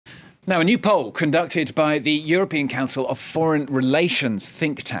Now, a new poll conducted by the European Council of Foreign Relations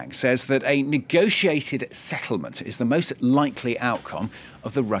think tank says that a negotiated settlement is the most likely outcome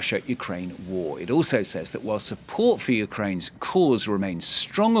of the Russia-Ukraine war. It also says that while support for Ukraine's cause remains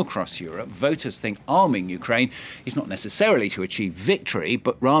strong across Europe, voters think arming Ukraine is not necessarily to achieve victory,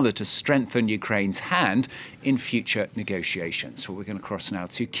 but rather to strengthen Ukraine's hand in future negotiations. So we're going to cross now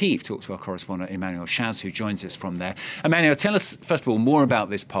to Kyiv, talk to our correspondent Emmanuel Shaz, who joins us from there. Emmanuel, tell us, first of all, more about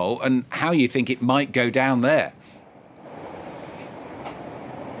this poll and how you think it might go down there.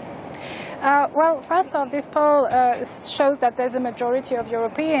 Well, first off, this poll shows that there's a majority of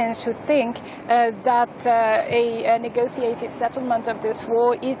Europeans who think that a negotiated settlement of this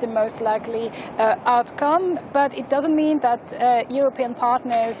war is the most likely outcome. But it doesn't mean that European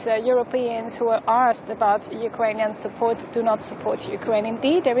partners, Europeans who are asked about Ukrainian support, do not support Ukraine.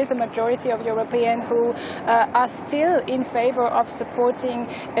 Indeed, there is a majority of Europeans who are still in favor of supporting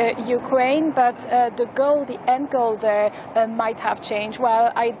Ukraine, but the end goal there might have changed.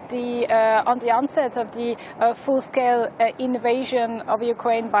 While on the onset of the full-scale invasion of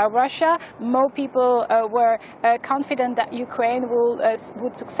Ukraine by Russia, more people were confident that Ukraine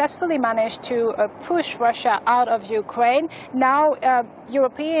would successfully manage to push Russia out of Ukraine. Now,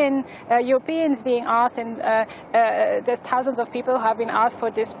 Europeans being asked, and there's thousands of people who have been asked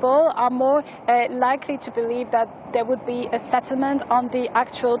for this poll, are more likely to believe that there would be a settlement on the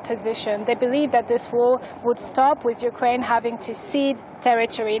actual position. They believe that this war would stop with Ukraine having to cede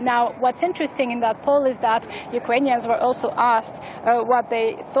territory. Now, what's interesting in that poll is that Ukrainians were also asked what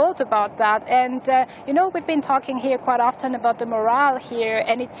they thought about that. And, we've been talking here quite often about the morale here,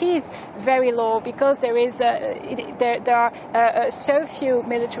 and it is very low because there are so few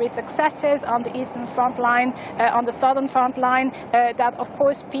military successes on the eastern front line, on the southern front line, that, of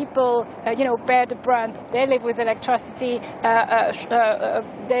course, people, bear the brunt. They live with electricity,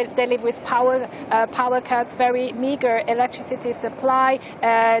 they live with power cuts, very meager electricity supply.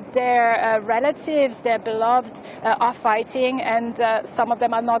 Their relatives, their beloved, are fighting, and some of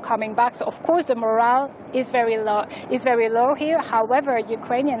them are not coming back. So, of course, the morale is very low here. However,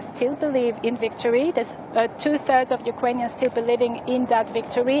 Ukrainians still believe in victory. There's 2/3 of Ukrainians still believing in that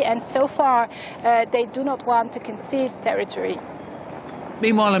victory, and so far they do not want to concede territory.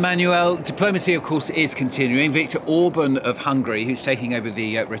 Meanwhile, Emmanuel, diplomacy, of course, is continuing. Viktor Orban of Hungary, who's taking over the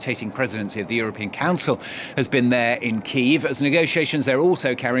rotating presidency of the European Council, has been there in Kyiv, as negotiations they're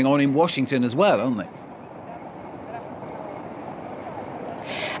also carrying on in Washington as well, aren't they?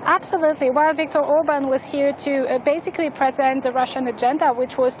 Absolutely. While Viktor Orban was here to basically present the Russian agenda,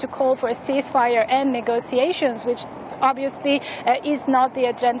 which was to call for a ceasefire and negotiations, which obviously is not the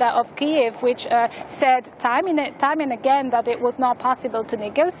agenda of Kyiv, which said time and again that it was not possible to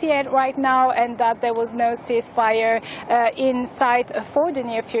negotiate right now and that there was no ceasefire in sight for the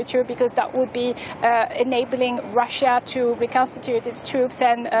near future, because that would be enabling Russia to reconstitute its troops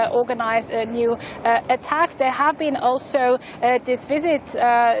and organize new attacks. There have been also this visit.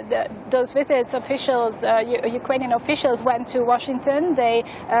 Those visits, Ukrainian officials went to Washington.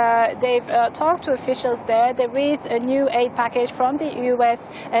 They've talked to officials there. There is a new aid package from the U.S.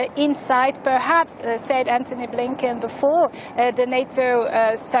 in sight, perhaps, said Antony Blinken before the NATO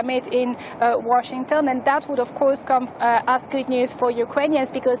summit in Washington. And that would, of course, come as good news for Ukrainians,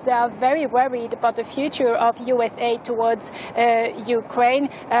 because they are very worried about the future of U.S. aid towards Ukraine.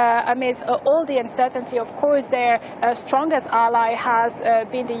 Amidst all the uncertainty, of course, their strongest ally has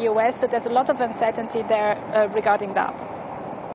been the U.S., so there's a lot of uncertainty there regarding that.